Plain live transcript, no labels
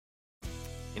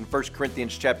In 1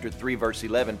 Corinthians chapter 3, verse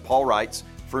 11, Paul writes,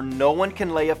 "For no one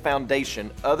can lay a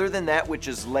foundation other than that which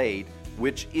is laid,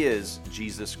 which is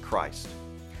Jesus Christ."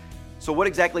 So what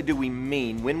exactly do we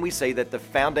mean when we say that the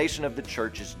foundation of the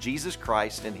church is Jesus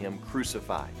Christ and Him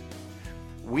crucified?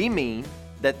 We mean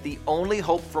that the only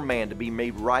hope for man to be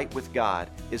made right with God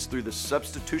is through the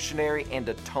substitutionary and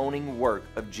atoning work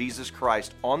of Jesus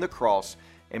Christ on the cross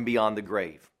and beyond the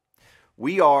grave.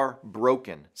 We are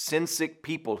broken, sin-sick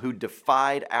people who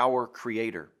defied our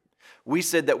Creator. We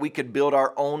said that we could build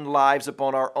our own lives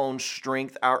upon our own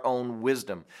strength, our own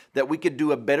wisdom, that we could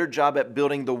do a better job at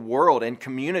building the world and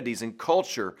communities and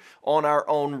culture on our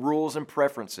own rules and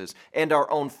preferences and our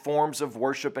own forms of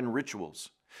worship and rituals.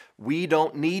 We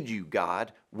don't need you,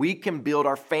 God. We can build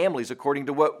our families according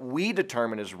to what we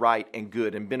determine is right and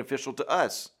good and beneficial to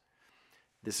us.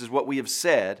 This is what we have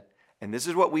said, and this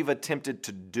is what we've attempted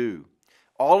to do.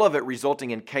 All of it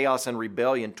resulting in chaos and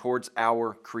rebellion towards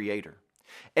our Creator.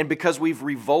 And because we've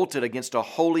revolted against a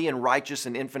holy and righteous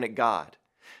and infinite God,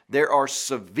 there are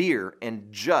severe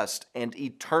and just and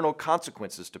eternal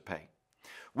consequences to pay.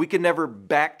 We can never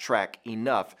backtrack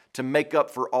enough to make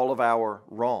up for all of our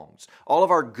wrongs. All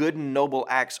of our good and noble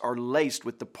acts are laced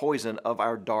with the poison of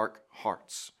our dark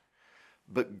hearts.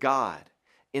 But God,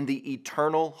 in the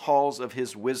eternal halls of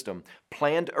His wisdom,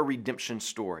 planned a redemption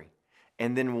story.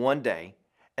 And then one day,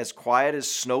 as quiet as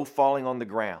snow falling on the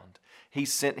ground, He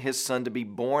sent His Son to be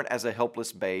born as a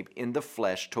helpless babe in the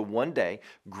flesh to one day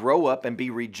grow up and be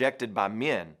rejected by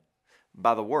men,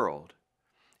 by the world.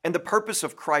 And the purpose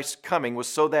of Christ's coming was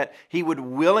so that He would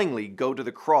willingly go to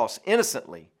the cross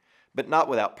innocently, but not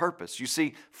without purpose. You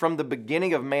see, from the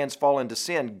beginning of man's fall into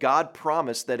sin, God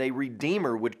promised that a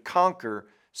Redeemer would conquer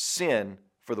sin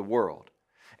for the world.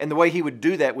 And the way He would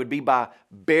do that would be by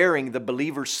bearing the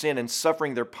believer's sin and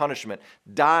suffering their punishment,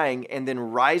 dying and then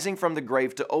rising from the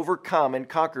grave to overcome and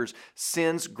conquer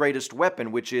sin's greatest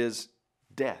weapon, which is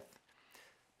death.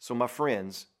 So my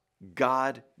friends,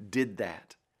 God did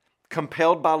that,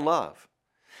 compelled by love.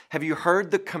 Have you heard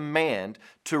the command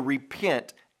to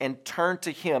repent and turn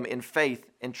to Him in faith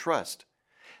and trust?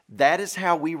 That is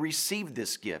how we receive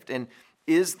this gift. And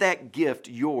is that gift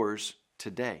yours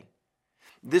today?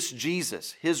 This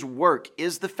Jesus, His work,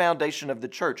 is the foundation of the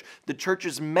church. The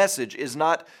church's message is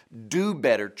not do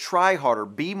better, try harder,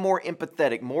 be more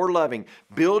empathetic, more loving,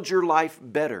 build your life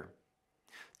better.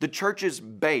 The church's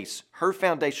base, her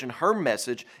foundation, her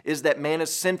message is that man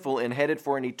is sinful and headed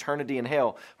for an eternity in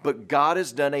hell, but God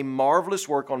has done a marvelous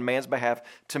work on man's behalf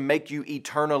to make you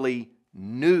eternally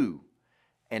new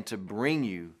and to bring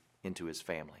you into His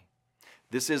family.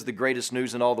 This is the greatest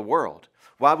news in all the world.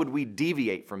 Why would we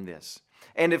deviate from this?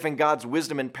 And if in God's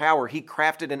wisdom and power He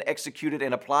crafted and executed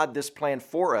and applied this plan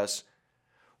for us,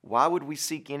 why would we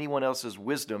seek anyone else's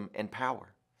wisdom and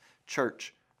power?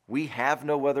 Church, we have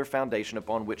no other foundation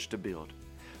upon which to build.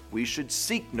 We should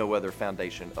seek no other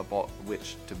foundation upon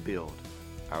which to build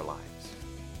our lives.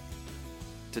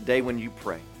 Today when you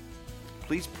pray,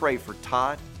 please pray for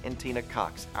Todd and Tina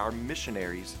Cox, our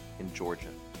missionaries in Georgia.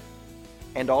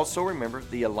 And also remember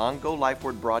the Ilonggo Life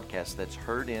Word broadcast that's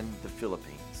heard in the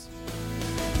Philippines.